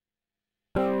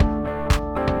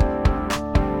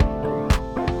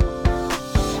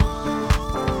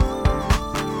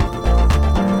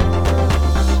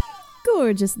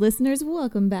gorgeous listeners.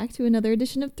 Welcome back to another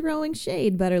edition of Throwing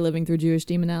Shade, Better Living Through Jewish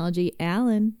Demonology.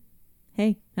 Alan,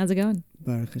 hey, how's it going?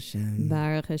 Baruch Hashem.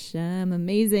 Baruch Hashem.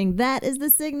 Amazing. That is the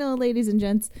signal, ladies and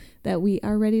gents, that we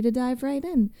are ready to dive right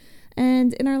in.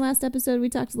 And in our last episode, we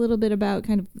talked a little bit about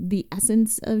kind of the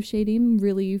essence of shadim,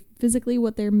 really physically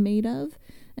what they're made of.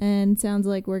 And sounds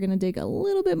like we're going to dig a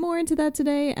little bit more into that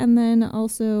today and then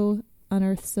also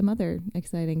unearth some other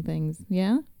exciting things.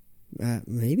 Yeah?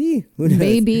 Maybe. Who knows?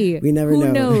 Maybe. We never know.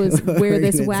 Who knows where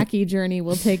this wacky journey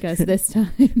will take us this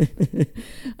time.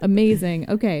 Amazing.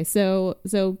 Okay, so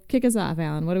kick us off,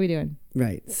 Alan. What are we doing?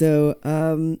 Right. So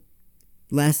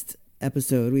last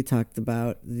episode, we talked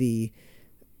about the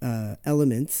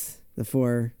elements, the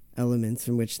 4 elements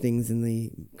from which things in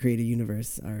the created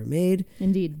universe are made.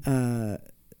 Indeed.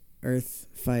 Earth,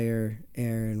 fire,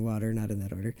 air, and water. Not in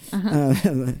that order.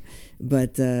 Uh-huh.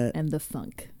 But and the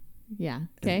funk. Yeah.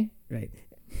 Okay. Right.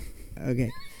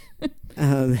 Okay.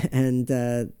 And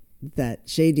that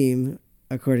shadim,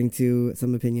 according to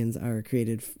some opinions, are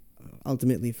created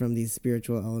ultimately from these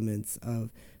spiritual elements of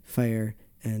fire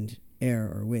and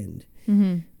air or wind.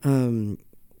 Mm-hmm.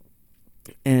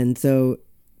 And so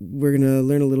we're going to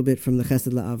learn a little bit from the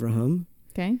Chesed LaAvraham.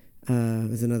 Okay.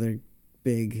 Who's another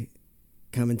big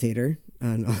commentator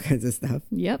on all kinds of stuff.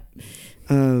 Yep.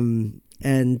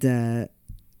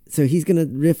 So he's going to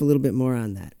riff a little bit more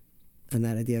on that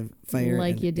idea of fire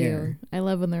like and you do. air. I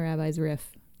love when the rabbis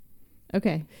riff.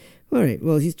 Okay. All right.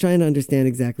 Well, he's trying to understand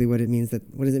exactly what it means.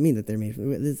 What does it mean that they're made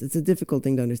from? It's a difficult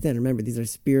thing to understand. Remember, these are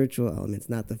spiritual elements,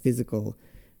 not the physical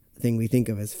thing we think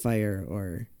of as fire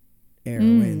or air or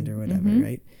wind or whatever,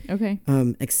 right? Okay.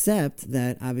 Except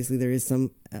that obviously there is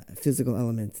some physical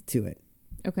element to it.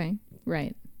 Okay.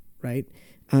 Right. Right.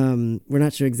 We're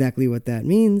not sure exactly what that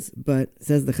means, but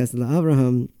says the Chesed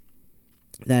LaAvraham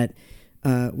that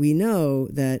we know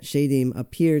that shadim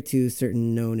appear to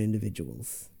certain known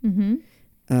individuals. Mm-hmm.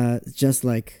 Just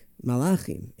like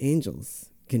malachim, angels,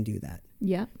 can do that.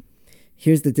 Yeah.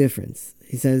 Here's the difference.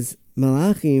 He says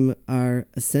malachim are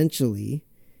essentially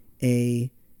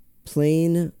a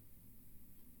plain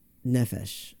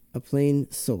nefesh, a plain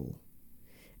soul.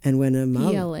 And when a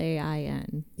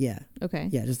Plain. Yeah. Okay.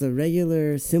 Yeah, just a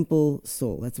regular, simple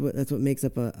soul. That's what makes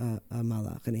up a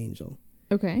malach, an angel.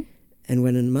 Okay. And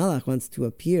when a malach wants to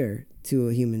appear to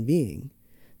a human being,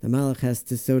 the malach has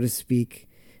to, so to speak,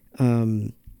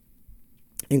 enclothe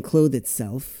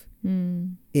itself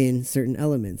in certain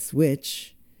elements,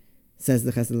 which, says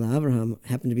the Chesed LaAvraham,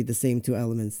 happen to be the same 2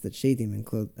 elements that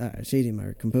shadim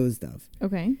are composed of.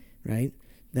 Okay. Right?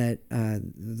 That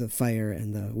the fire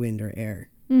and the wind or air.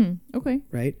 Okay.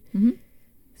 Right? Mm-hmm.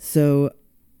 So,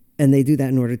 and they do that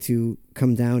in order to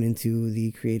come down into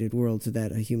the created world so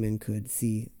that a human could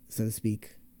see, so to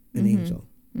speak, an angel.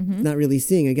 Mm-hmm. It's not really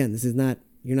seeing, again, this is not,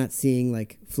 you're not seeing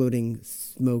like floating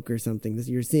smoke or something.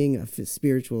 You're seeing a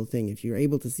spiritual thing. If you're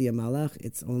able to see a malach,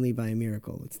 it's only by a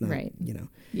miracle. It's not, right.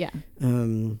 Yeah.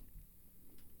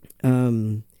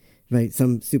 By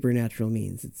some supernatural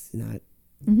means. It's not,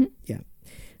 yeah.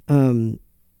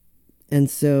 And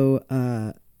so,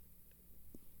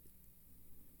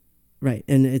 right,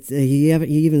 and it's he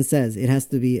even says it has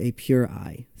to be a pure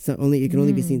eye. So it can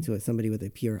only be seen to somebody with a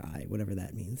pure eye, whatever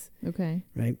that means. Okay.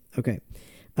 Right. Okay.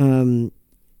 And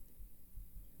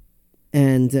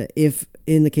if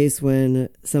in the case when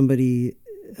somebody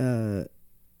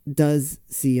does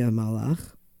see a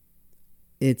malach,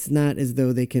 it's not as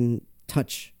though they can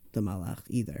touch the malach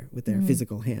either with their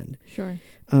physical hand. Sure.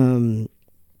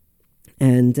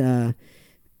 And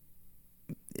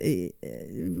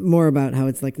more about how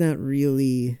it's like not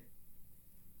really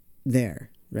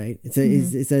there, right? It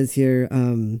says here,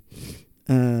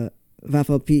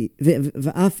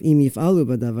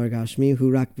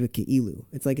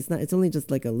 it's like it's only just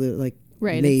like a little, like,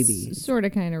 right, maybe it's sort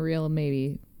of kind of real,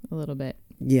 maybe a little bit.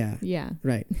 Yeah.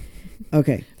 Right.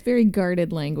 Okay. Very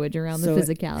guarded language around the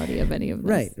physicality of any of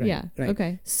this. Right. Yeah. Right.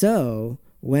 Okay. So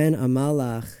when a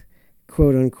malach,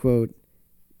 quote unquote,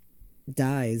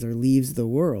 dies or leaves the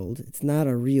world, it's not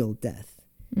a real death.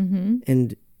 Mm-hmm.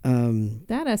 And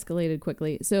that escalated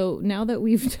quickly. So now that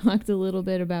we've talked a little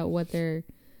bit about what they're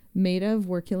made of,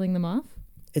 we're killing them off?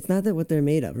 It's not that what they're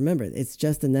made of. Remember, it's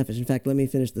just a nefesh. In fact, let me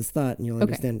finish this thought and you'll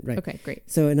understand. Right. Okay, great.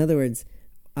 So in other words,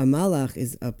 a malach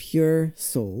is a pure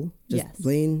soul. Just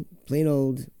plain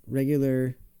old,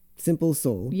 regular, simple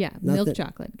soul. Yeah, milk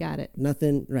chocolate. Got it.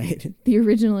 Nothing, right. The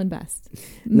original and best.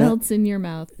 Melts in your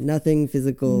mouth. Nothing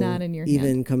physical. Not in your even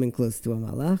hand. Coming close to a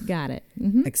malach. Got it.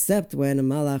 Mm-hmm. Except when a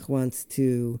malach wants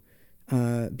to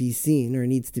be seen or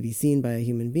needs to be seen by a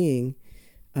human being,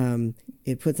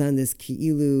 it puts on this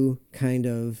ki'ilu kind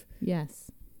of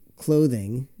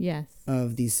clothing Yes.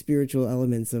 of these spiritual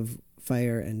elements of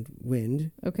fire and wind,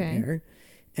 Okay. air,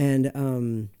 and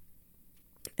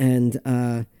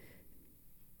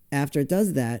after it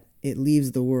does that, it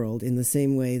leaves the world in the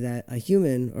same way that a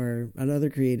human or another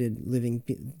created living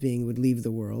being would leave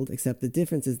the world, except the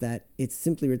difference is that it's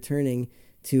simply returning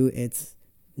to its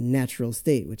natural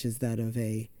state, which is that of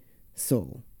a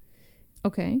soul.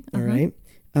 Okay. All Uh-huh. right?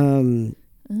 Oh.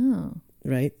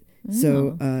 Right? Oh,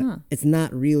 So huh. it's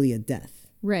not really a death.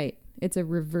 Right. It's a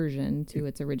reversion to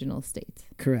its original state,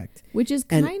 Correct. which is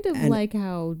And- kind of and- like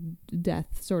how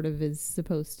death sort of is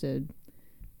supposed to.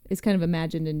 It's kind of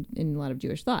imagined in a lot of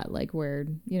Jewish thought, like where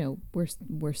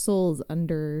we're souls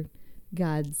under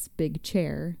God's big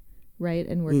chair, right?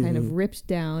 And we're kind of ripped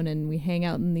down, and we hang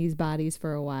out in these bodies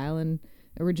for a while. And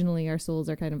originally, our souls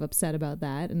are kind of upset about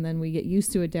that, and then we get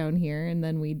used to it down here, and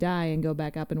then we die and go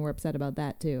back up, and we're upset about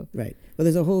that too. Right. Well,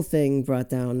 there's a whole thing brought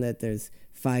down that there's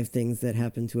 5 things that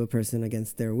happen to a person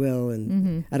against their will,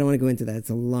 and I don't want to go into that. It's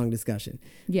a long discussion.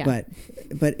 Yeah. But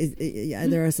yeah,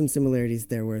 there are some similarities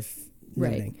there worth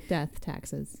noting. Right. Death,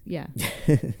 taxes. Yeah.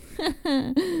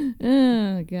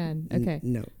 Oh, God. Okay.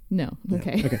 No. No.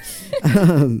 Okay. Okay.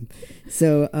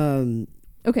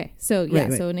 Okay. So, yeah.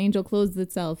 Right. So an angel clothes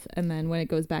itself, and then when it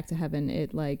goes back to heaven,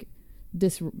 it like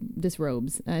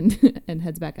disrobes and and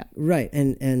heads back up. Right.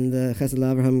 And the Chesed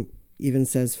Avraham even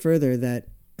says further that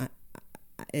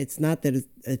it's not that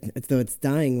it's though it's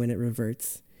dying when it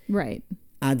reverts. Right.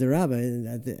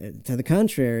 Adarabba, to the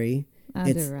contrary,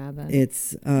 Adarabba.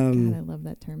 it's God, I love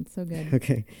that term. It's so good.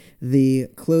 okay. The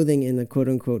clothing in the quote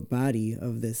unquote body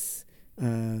of this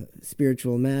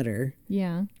spiritual matter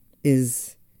Yeah.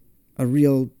 is a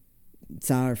real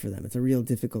tsar for them. It's a real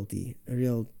difficulty, a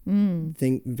real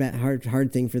thing,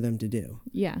 hard thing for them to do.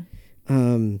 Yeah.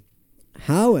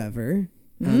 However,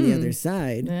 on the other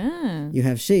side, you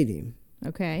have Shadim.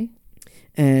 Okay.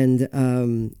 And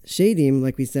Shadim,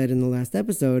 like we said in the last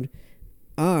episode,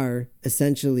 are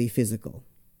essentially physical.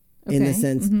 In the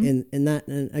sense, in not,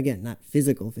 and again, not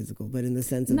physical, but in the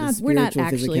sense of the spiritual physicality. We're not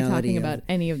actually talking about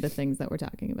any of the things that we're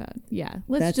talking about. Yeah.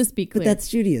 Let's just be clear. But that's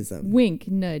Judaism. Wink,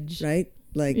 nudge. Right?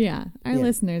 Like, Yeah. Our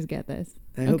listeners get this.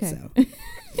 I hope so.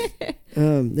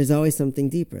 There's always something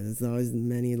deeper. There's always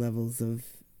many levels of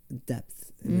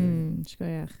depth.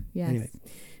 Shkoyach. Yes. Anyway,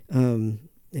 an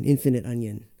infinite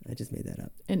onion. I just made that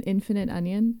up. An infinite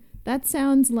onion? That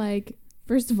sounds like,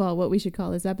 first of all, what we should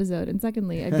call this episode, and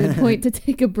secondly, a good point to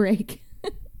take a break.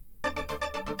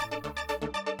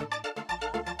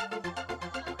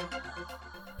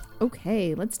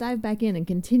 Okay, let's dive back in and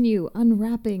continue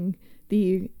unwrapping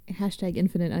the hashtag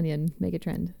infinite onion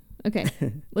megatrend. Okay,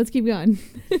 let's keep going.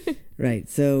 Right.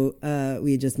 So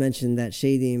we just mentioned that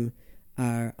Shadim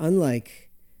are unlike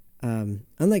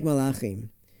Malachim,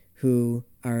 who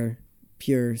are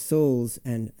pure souls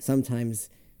and sometimes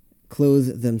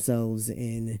clothe themselves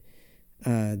in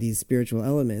these spiritual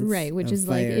elements. Right, which is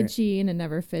fire. like itchy and it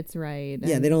never fits right.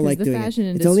 Yeah, and they don't like the doing fashion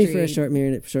it. It's industry only for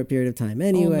a short period of time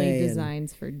anyway. Only and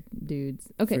designs for dudes.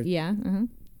 Okay, for- yeah.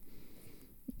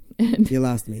 And you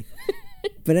lost me.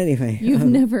 But anyway. you've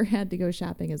never had to go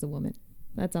shopping as a woman.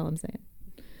 That's all I'm saying.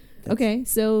 Okay,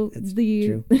 so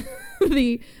true.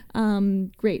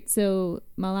 Great. So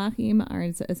Malachim are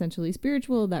essentially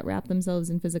spiritual that wrap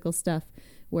themselves in physical stuff,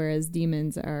 whereas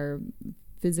demons are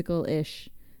physical-ish.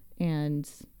 And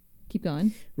keep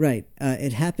going. Right.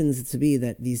 It happens to be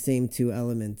that these same two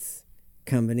elements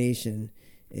combination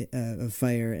of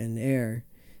fire and air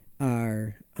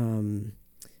are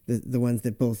the ones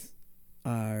that both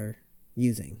are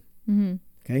using. Mm-hmm.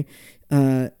 Okay.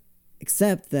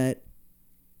 Except that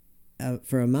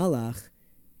for a malach,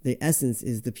 the essence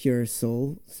is the pure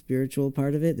soul, spiritual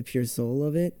part of it, the pure soul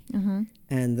of it. Uh-huh.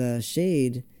 And the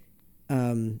shade,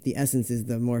 the essence is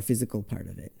the more physical part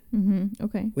of it. Mm-hmm.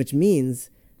 Okay. Which means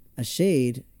a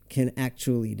shade can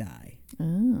actually die.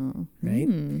 Oh. Right?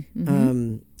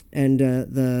 Mm-hmm. And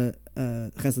the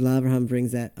Chesed Avraham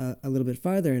brings that a little bit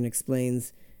farther and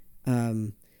explains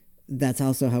that's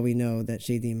also how we know that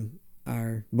Shadim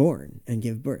are born and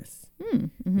give birth.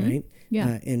 Mm-hmm. Right?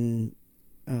 Yeah. In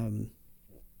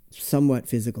somewhat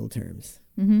physical terms.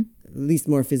 Mm-hmm. At least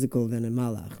more physical than a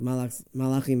malach.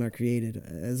 Malachim are created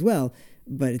as well,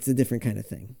 but it's a different kind of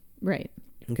thing. Right.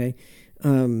 Okay.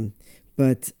 I'll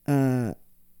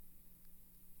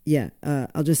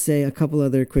just say a couple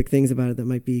other quick things about it that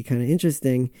might be kind of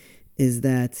interesting is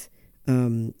that,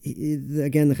 again,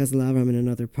 the Chesed Avraham in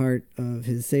another part of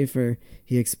his Sefer,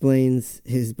 he explains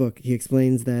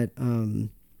that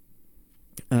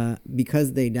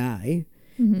because they die,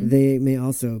 they may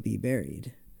also be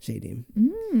buried, Shadim.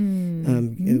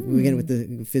 Again, with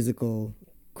the physical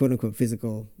quote unquote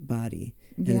physical body.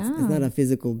 And Yeah. it's not a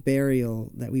physical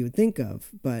burial that we would think of,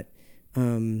 but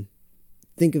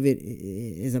think of it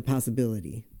as a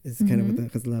possibility. Is kind of what the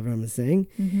Chazal Avraham is saying.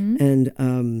 And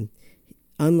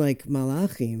unlike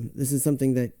Malachim, this is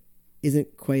something that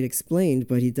isn't quite explained,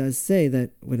 but he does say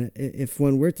that if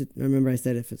one were to, remember I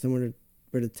said if someone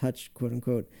were to touch, quote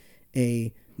unquote,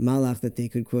 a malach that they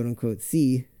could, quote unquote,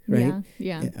 see, right?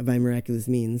 Yeah. By miraculous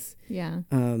means, Yeah.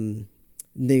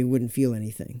 they wouldn't feel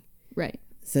anything. Right.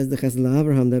 Says the Chazal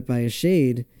Avraham that by a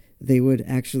shade, they would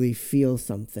actually feel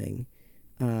something.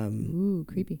 Ooh,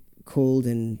 creepy. Cold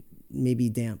and maybe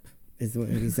damp is what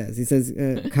he says. He says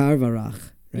kar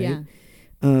varach, right? Yeah.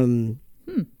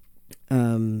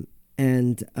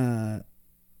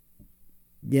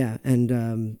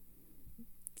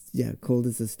 Cold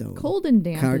as a stone. Cold and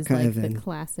damp Kar is like ka'even. the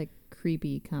classic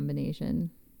creepy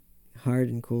combination. Hard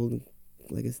and cold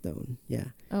like a stone. Yeah.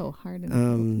 Oh, hard and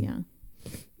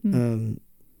cold.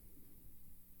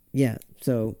 Yeah.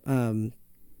 So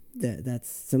that's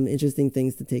some interesting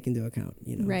things to take into account,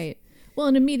 Right. Well,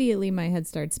 and immediately my head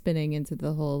starts spinning into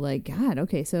the whole, like, God,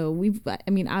 okay, so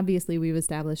obviously we've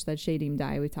established that Shadim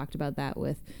die. We've talked about that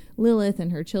with Lilith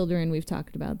and her children. We've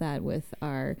talked about that with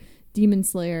our Demon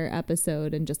Slayer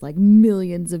episode and just like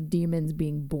millions of demons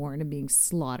being born and being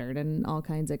slaughtered and all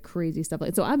kinds of crazy stuff.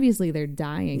 So obviously they're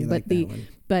dying, You but like that one.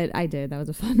 but I did. That was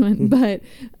a fun one. But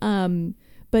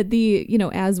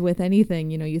as with anything,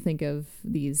 you think of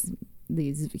these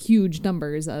huge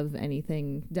numbers of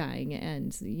anything dying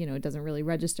and it doesn't really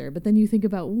register, but then you think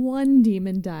about one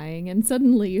demon dying and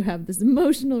suddenly you have this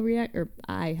emotional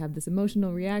I have this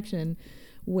emotional reaction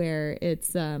where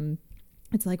it's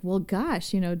like, well,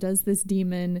 gosh, does this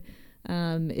demon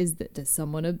does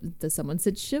someone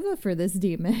sit Shiva for this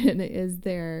demon? Is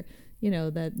there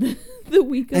that the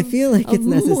week of I feel like it's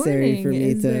necessary mourning, for me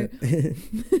is to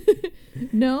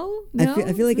No,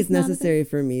 I feel like it's not a thing? necessary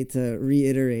for me to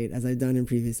reiterate, as I've done in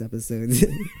previous episodes,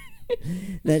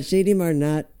 that Shadim are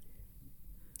not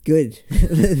good.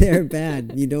 They're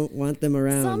bad. You don't want them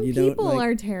around. Some you people don't,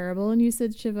 are terrible, and you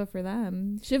said Shiva for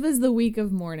them. Shiva's the week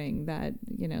of mourning that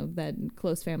that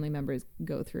close family members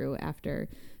go through after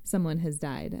someone has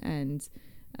died, and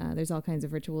there's all kinds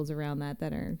of rituals around that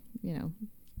are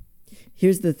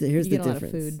Here's the you get a lot of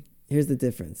difference. food. Here's the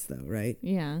difference, though, right?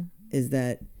 Yeah. Is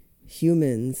that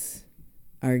humans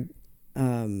are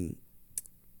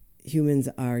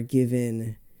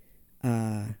given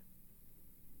A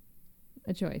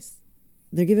choice.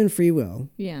 they're given free will.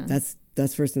 Yeah.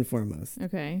 That's first and foremost.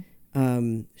 Okay.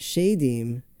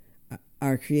 Shadim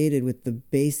are created with the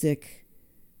basic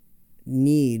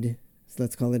need, so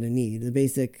let's call it a need, the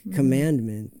basic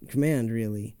command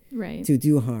really, Right. to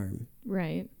do harm.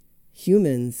 Right.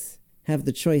 Humans have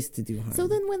the choice to do harm. So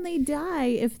then when they die,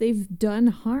 if they've done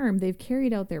harm, they've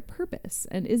carried out their purpose.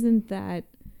 And isn't that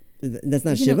That's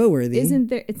not Shiva worthy.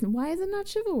 Why is it not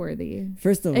Shiva worthy?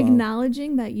 First of all,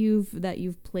 Acknowledging that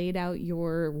you've played out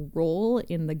your role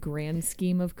in the grand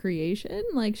scheme of creation,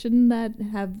 like shouldn't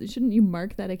you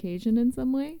mark that occasion in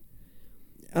some way?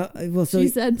 She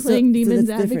said playing demon's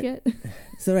that's different. advocate.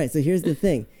 So here's the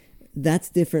thing, that's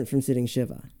different from sitting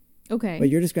Shiva. Okay. What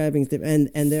you're describing is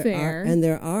different, and Fair.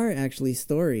 there are actually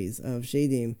stories of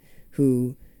Shadim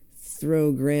who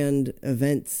throw grand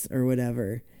events or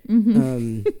whatever.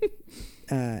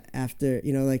 After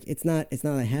like it's not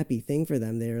a happy thing for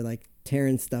them. They're like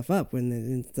tearing stuff up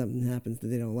when something happens that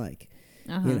they don't like.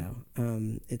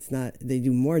 It's not, they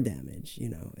do more damage.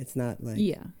 It's not like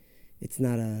it's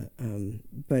not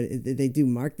but they do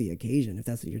mark the occasion, if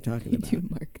that's what you're talking about. They do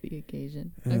mark the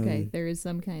occasion. Okay, there is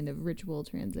some kind of ritual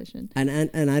transition. And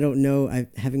I don't know,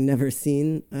 having never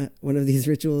seen one of these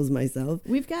rituals myself.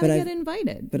 We've got to get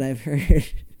invited. But I've heard.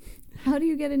 How do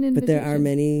you get an invitation? But there are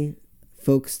many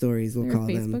folk stories, we'll call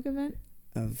a them. Facebook event?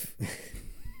 Of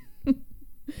it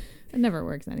never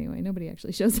works anyway. Nobody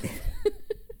actually shows up.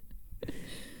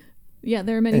 Yeah,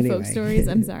 there are many folk stories.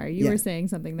 I'm sorry. You were saying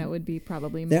something that would be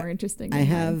probably more interesting. I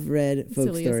have read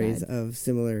folk stories aside. of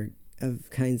similar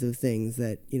kinds of things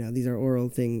that, these are oral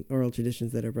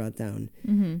traditions that are brought down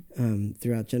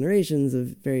throughout generations of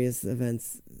various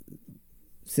events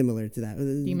similar to that.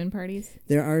 Demon parties?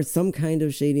 There are some kind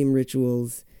of Shadim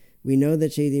rituals. We know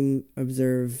that Shadim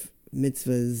observe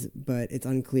mitzvahs, but it's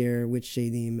unclear which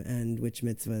Shadim and which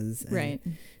mitzvahs. And, right.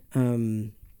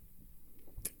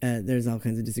 There's all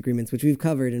kinds of disagreements, which we've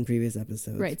covered in previous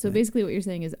episodes. Right. So basically what you're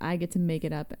saying is I get to make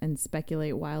it up and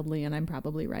speculate wildly, and I'm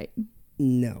probably right.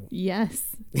 No.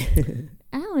 Yes.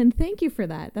 Alan, thank you for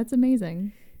that. That's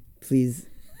amazing. Please.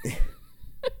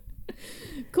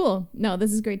 Cool. No,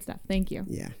 this is great stuff. Thank you.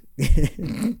 Yeah.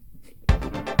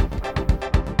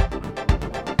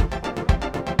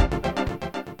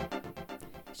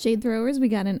 Shade throwers, we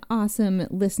got an awesome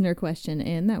listener question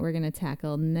in that we're going to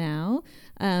tackle now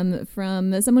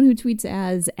from someone who tweets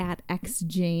as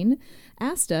 @xjane.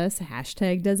 Asked us,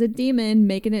 hashtag does it demon,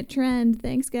 making it trend.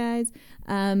 Thanks, guys.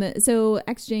 So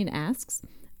xjane asks,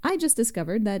 I just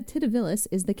discovered that Titavilis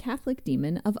is the Catholic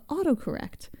demon of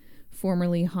autocorrect,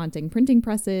 formerly haunting printing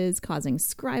presses, causing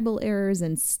scribal errors,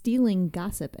 and stealing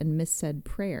gossip and missaid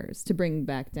prayers. To bring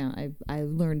back down, I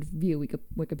learned via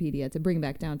Wikipedia to bring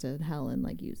back down to hell and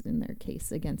like use in their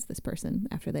case against this person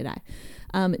after they die.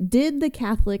 Did the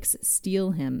Catholics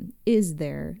steal him? Is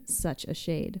there such a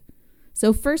shade?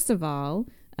 So first of all,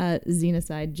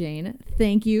 Xenocide Jane,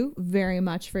 thank you very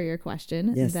much for your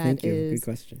question. Yes, thank you. Is good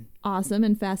question. Awesome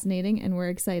and fascinating, and we're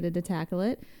excited to tackle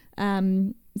it.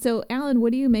 So, Alan,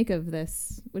 what do you make of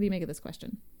this? What do you make of this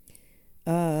question?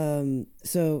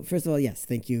 So, first of all, yes,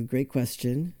 thank you. Great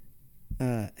question.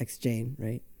 Jane,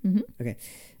 right? Mm-hmm. Okay.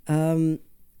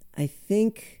 I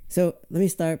think, so let me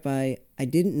start by, I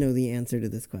didn't know the answer to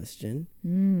this question.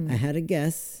 I had a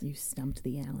guess. You stumped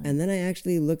the Alan. And then I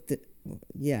actually looked at,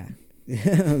 yeah.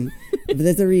 But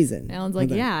there's a reason. Alan's like,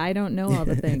 yeah, I don't know all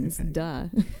the things. Right. Duh.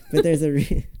 But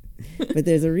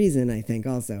there's a reason, I think,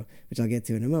 also, which I'll get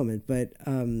to in a moment. But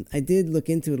I did look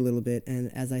into it a little bit,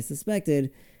 and as I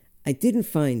suspected, I didn't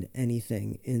find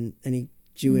anything in any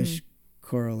Jewish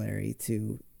corollary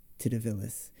to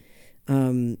Titavilis.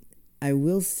 I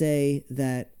will say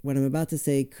that what I'm about to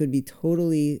say could be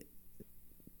totally,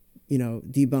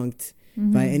 debunked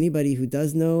by anybody who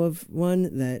does know of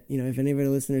one, that, if any of our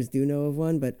listeners do know of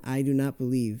one, but I do not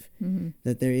believe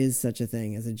that there is such a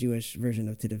thing as a Jewish version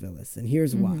of Titavilis. And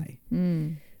here's why.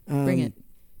 Bring it.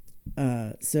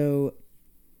 So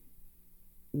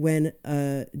when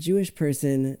a Jewish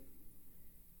person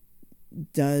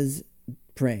does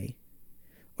pray,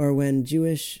 or when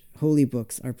Jewish holy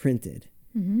books are printed,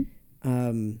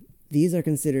 these are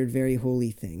considered very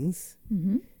holy things.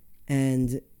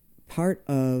 And part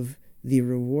of the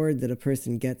reward that a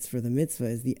person gets for the mitzvah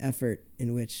is the effort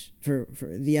in which, for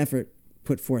the effort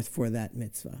put forth for that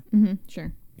mitzvah.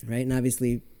 Sure. Right? And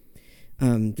obviously,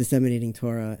 disseminating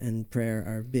Torah and prayer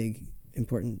are big,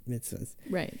 important mitzvahs.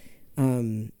 Right.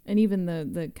 And even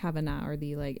the kavanah, or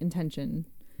the intention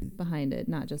behind it,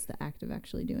 not just the act of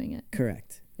actually doing it.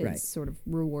 Correct. Is right. sort of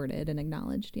rewarded and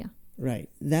acknowledged. Yeah. Right.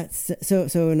 That's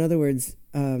so in other words,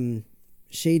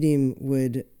 Shadim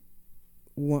would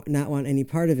not want any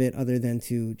part of it other than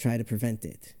to try to prevent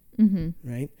it.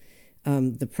 Right.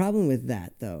 The problem with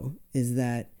that, though, is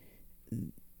that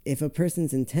if a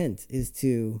person's intent is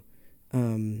to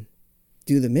do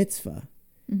the mitzvah,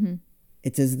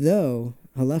 it's as though,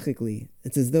 halachically,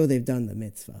 it's as though they've done the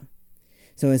mitzvah.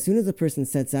 So as soon as a person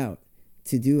sets out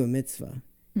to do a mitzvah,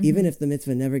 even if the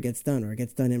mitzvah never gets done or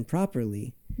gets done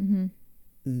improperly,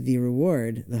 the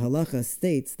reward, the halacha,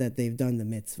 states that they've done the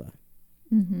mitzvah.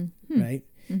 Right?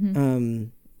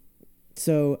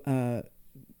 So, a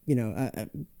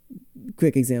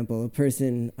quick example, a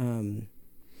person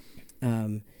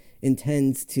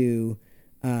intends to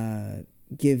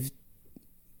give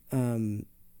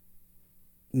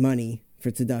money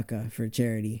for tzedakah, for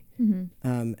charity,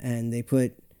 and they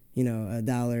put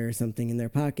 $1 or something in their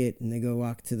pocket, and they go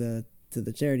walk to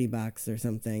the charity box or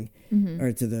something,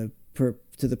 or to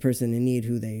the person in need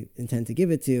who they intend to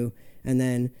give it to, and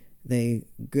then they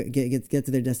get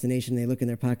to their destination. They look in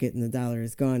their pocket, and the $1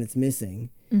 is gone. It's missing.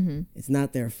 It's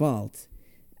not their fault.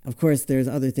 Of course, there's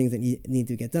other things that need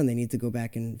to get done. They need to go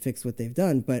back and fix what they've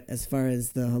done. But as far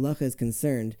as the halacha is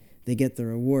concerned, they get the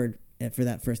reward for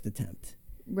that first attempt.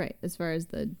 Right, as far as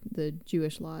the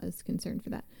Jewish law is concerned for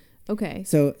that. Okay.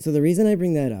 So the reason I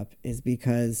bring that up is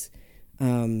because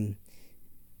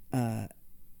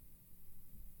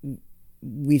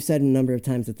we've said a number of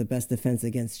times that the best defense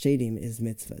against shadim is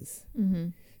mitzvahs.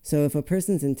 So if a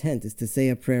person's intent is to say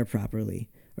a prayer properly,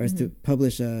 or is to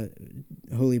publish a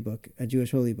holy book, a Jewish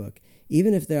holy book,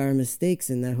 even if there are mistakes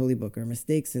in that holy book or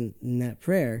mistakes in that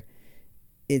prayer,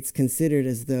 it's considered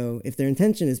as though, if their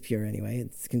intention is pure anyway,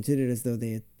 it's considered as though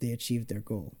they achieved their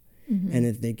goal. And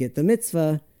if they get the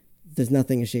mitzvah, there's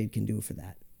nothing a shade can do for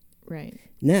that. Right.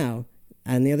 Now,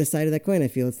 on the other side of that coin, I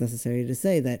feel it's necessary to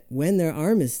say that when there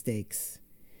are mistakes,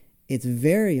 it's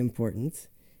very important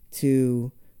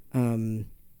to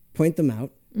point them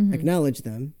out, acknowledge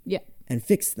them, and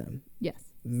fix them. Yes.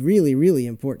 Really, really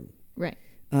important. Right.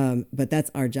 But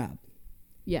that's our job.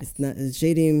 Yes. It's not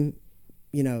shadim.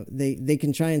 They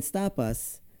can try and stop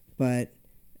us, but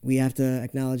we have to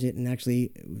acknowledge it and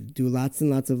actually do lots and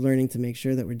lots of learning to make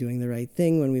sure that we're doing the right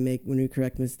thing when we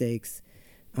correct mistakes.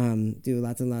 Do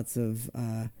lots and lots of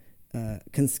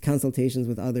consultations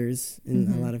with others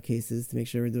in a lot of cases to make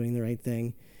sure we're doing the right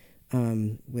thing.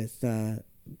 with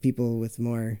people with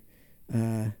more,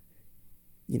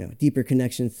 deeper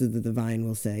connections to the divine,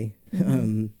 we'll say.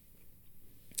 Mm-hmm.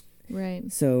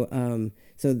 Right. So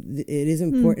it is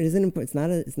important. It isn't important.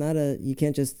 It's not a. You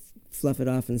can't just fluff it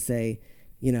off and say,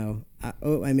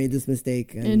 I made this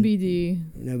mistake. And,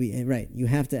 NBD. Right. You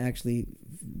have to actually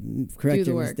correct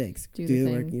your mistakes. Do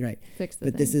the work. Right. Fix the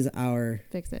thing. But this is our.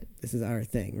 Fix it. This is our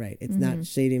thing. Right. It's not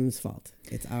Shadim's fault.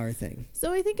 It's our thing.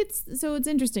 So I think it's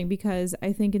interesting because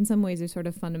I think in some ways they're sort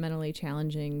of fundamentally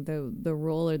challenging the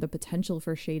role or the potential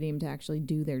for Shadim to actually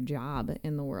do their job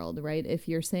in the world. Right. If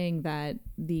you're saying that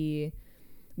this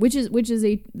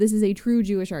is a true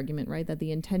Jewish argument, right? That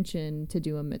the intention to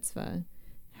do a mitzvah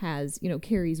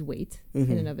carries weight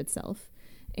in and of itself.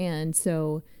 And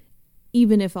so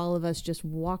even if all of us just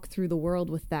walk through the world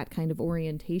with that kind of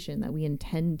orientation that we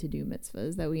intend to do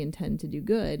mitzvahs, that we intend to do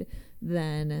good,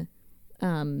 then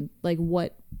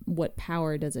what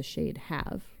power does a shade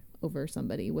have over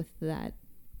somebody with that,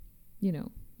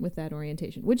 with that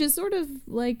orientation? Which is sort of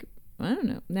like, I don't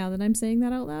know, now that I'm saying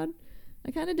that out loud,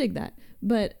 I kind of dig that.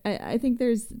 But I think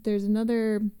there's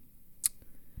another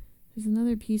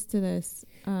piece to this.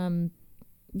 Go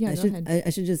ahead. I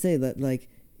should just say that,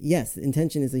 yes,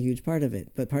 intention is a huge part of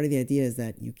it, but part of the idea is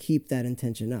that you keep that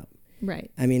intention up.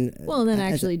 Right. I mean... Well, then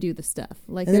actually do the stuff.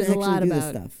 There's a lot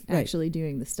about actually right.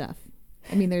 doing the stuff.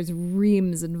 I mean, there's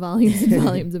reams and volumes and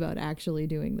volumes about actually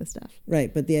doing the stuff.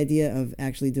 Right, but the idea of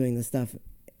actually doing the stuff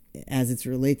as it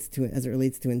relates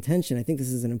to intention, I think this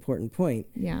is an important point.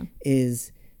 Yeah.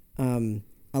 Is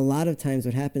a lot of times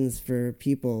what happens for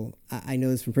people, I know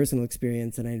this from personal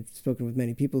experience, and I've spoken with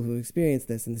many people who experience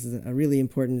this, and this is a really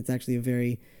important, it's actually a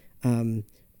very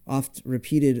oft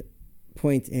repeated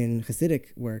point in Hasidic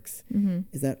works,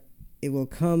 is that it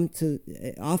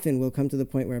often will come to the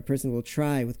point where a person will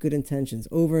try with good intentions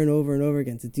over and over and over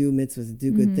again to do mitzvahs, to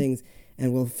do good things,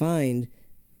 and will find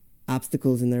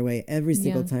obstacles in their way every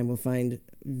single time. Will find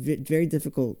very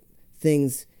difficult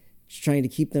things trying to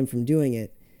keep them from doing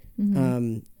it.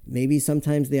 Maybe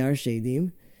sometimes they are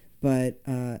shadim, but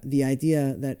the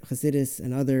idea that Hasidus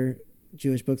and other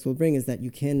Jewish books will bring is that you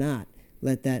cannot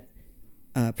let that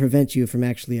prevent you from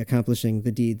actually accomplishing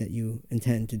the deed that you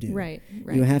intend to do. Right.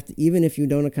 You have to, even if you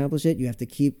don't accomplish it, you have to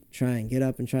keep trying. Get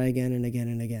up and try again and again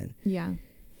and again. Yeah.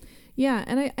 Yeah,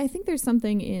 and I think there's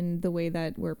something in the way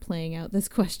that we're playing out this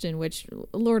question, which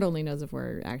Lord only knows if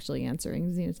we're actually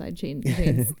answering Xenocide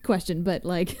Shane's question, but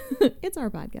it's our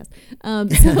podcast.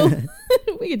 So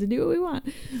we get to do what we want.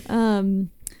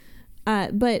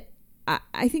 But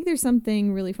I think there's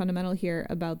something really fundamental here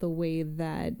about the way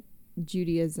that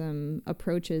Judaism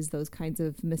approaches those kinds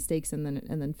of mistakes and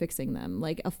then fixing them.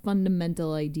 A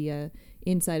fundamental idea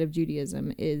inside of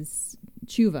Judaism is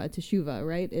teshuva,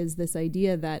 right? Is this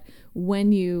idea that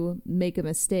when you make a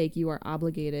mistake, you are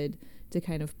obligated to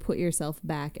kind of put yourself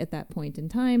back at that point in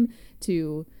time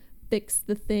to fix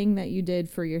the thing that you did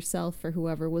for yourself, for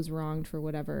whoever was wronged, for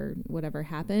whatever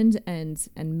happened, and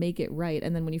make it right.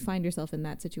 And then when you find yourself in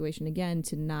that situation again,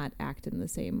 to not act in the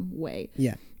same way.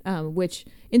 Yeah. Which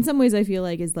in some ways I feel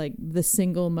like is the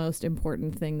single most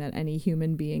important thing that any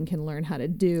human being can learn how to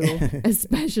do,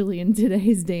 especially in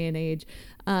today's day and age.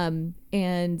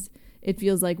 And it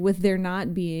feels like with there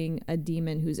not being a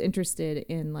demon who's interested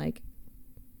in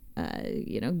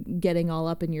getting all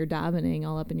up in your davening,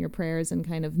 all up in your prayers, and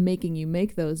kind of making you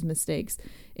make those mistakes,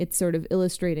 it's sort of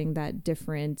illustrating that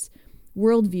different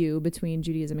worldview between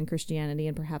Judaism and Christianity,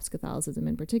 and perhaps Catholicism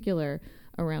in particular,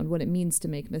 around what it means to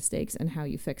make mistakes and how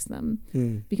you fix them.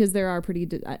 Because there are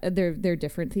they're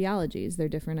different theologies, they're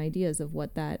different ideas of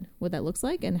what that looks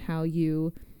like and how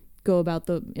you go about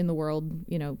in the world,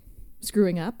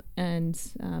 screwing up and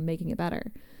making it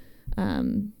better.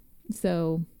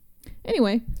 So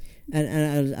anyway,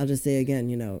 and I'll just say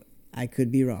again, I could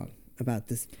be wrong about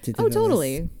this particular. Oh,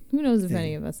 totally. Who knows if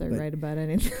any of us are right about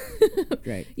anything?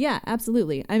 Right. Yeah,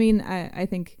 absolutely. I mean, I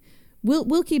think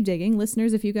we'll keep digging.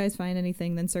 Listeners, if you guys find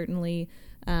anything, then certainly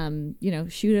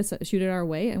shoot it our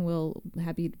way, and we'll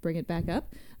happy to bring it back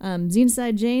up.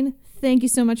 Xenocide Jane, thank you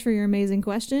so much for your amazing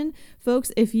question.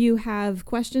 Folks, if you have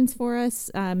questions for us,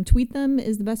 tweet them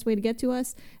is the best way to get to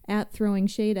us at Throwing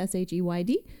Shade,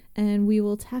 SHEYD, and we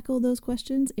will tackle those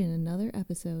questions in another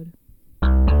episode.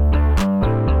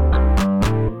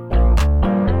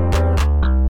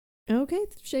 Okay,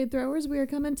 Shade Throwers, we are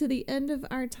coming to the end of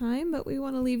our time, but we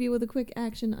want to leave you with a quick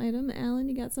action item. Alan,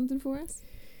 you got something for us?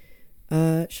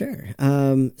 Sure.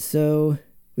 So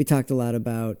we talked a lot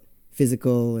about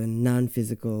physical and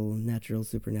non-physical, natural,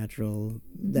 supernatural.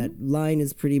 That line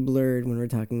is pretty blurred when we're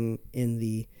talking in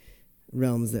the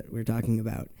realms that we're talking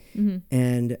about.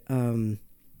 And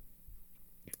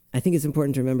I think it's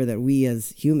important to remember that we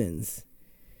as humans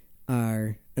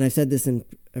are, and I've said this in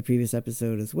a previous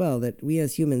episode as well, that we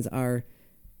as humans are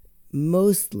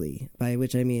mostly, by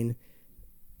which I mean,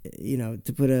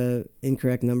 to put a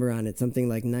incorrect number on it, something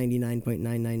like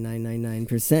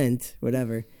 99.99999%,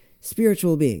 whatever,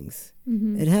 spiritual beings.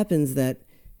 Mm-hmm. It happens that,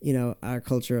 our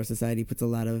culture, our society puts a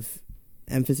lot of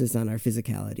emphasis on our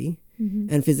physicality.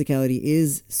 Mm-hmm. And physicality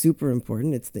is super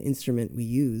important. It's the instrument we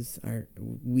use,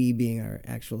 we being our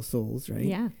actual souls, right?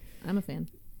 Yeah, I'm a fan.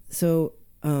 So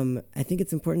I think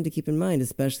it's important to keep in mind,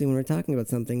 especially when we're talking about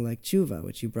something like tshuva,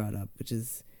 which you brought up, which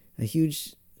is a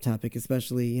huge topic,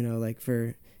 especially, like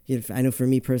I know for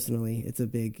me personally, it's a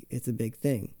big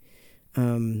thing.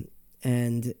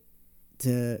 And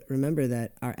to remember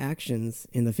that our actions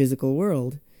in the physical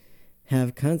world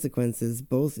have consequences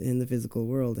both in the physical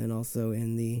world and also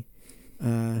in the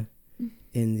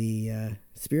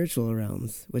spiritual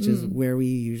realms, which is where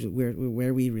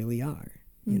we really are,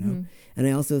 Mm-hmm. And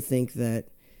I also think that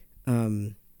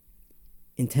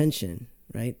intention,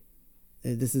 right?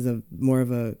 This is more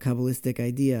of a Kabbalistic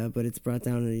idea, but it's brought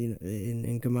down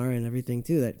in Gemara and everything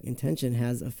too, that intention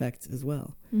has effects as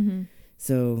well. Mm-hmm.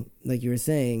 So like you were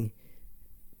saying,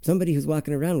 somebody who's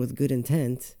walking around with good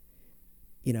intent,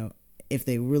 if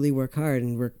they really work hard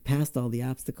and work past all the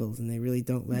obstacles and they really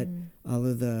don't let all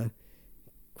of the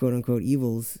quote unquote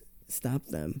evils stop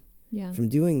them from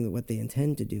doing what they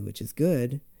intend to do, which is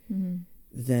good,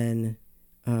 then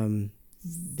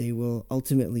they will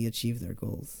ultimately achieve their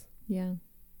goals. Yeah.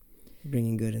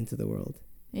 Bringing good into the world.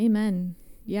 Amen.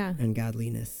 Yeah. And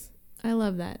godliness. I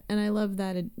love that. And I love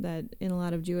that that in a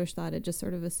lot of Jewish thought, it just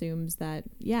sort of assumes that,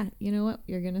 yeah, you know what,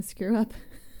 you're going to screw up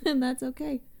and that's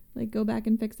okay. Like, go back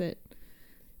and fix it.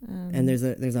 And there's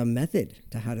a method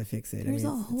to how to fix it. There's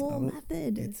a whole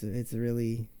method. It's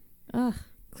really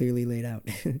clearly laid out.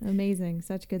 Amazing.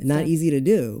 Such good Not stuff. easy to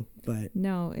do, but...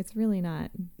 No, it's really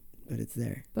not. But it's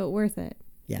there. But worth it.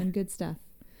 Yeah. And good stuff.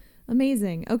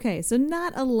 Amazing. Okay, so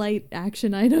not a light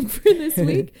action item for this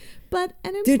week, but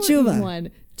an important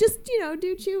one. Just,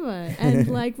 do tshuva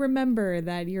and remember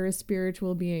that you're a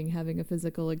spiritual being having a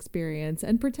physical experience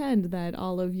and pretend that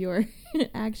all of your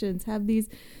actions have these,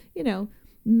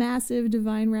 massive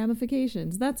divine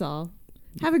ramifications. That's all.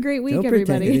 Have a great week, Don't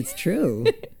everybody. Pretend it's true.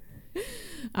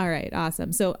 All right.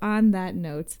 Awesome. So on that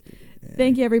note,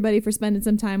 thank you everybody for spending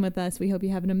some time with us. We hope you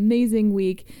have an amazing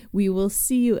week. We will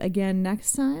see you again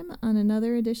next time on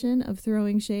another edition of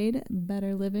Throwing Shade,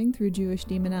 Better Living Through Jewish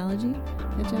Demonology.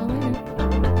 Catch y'all later.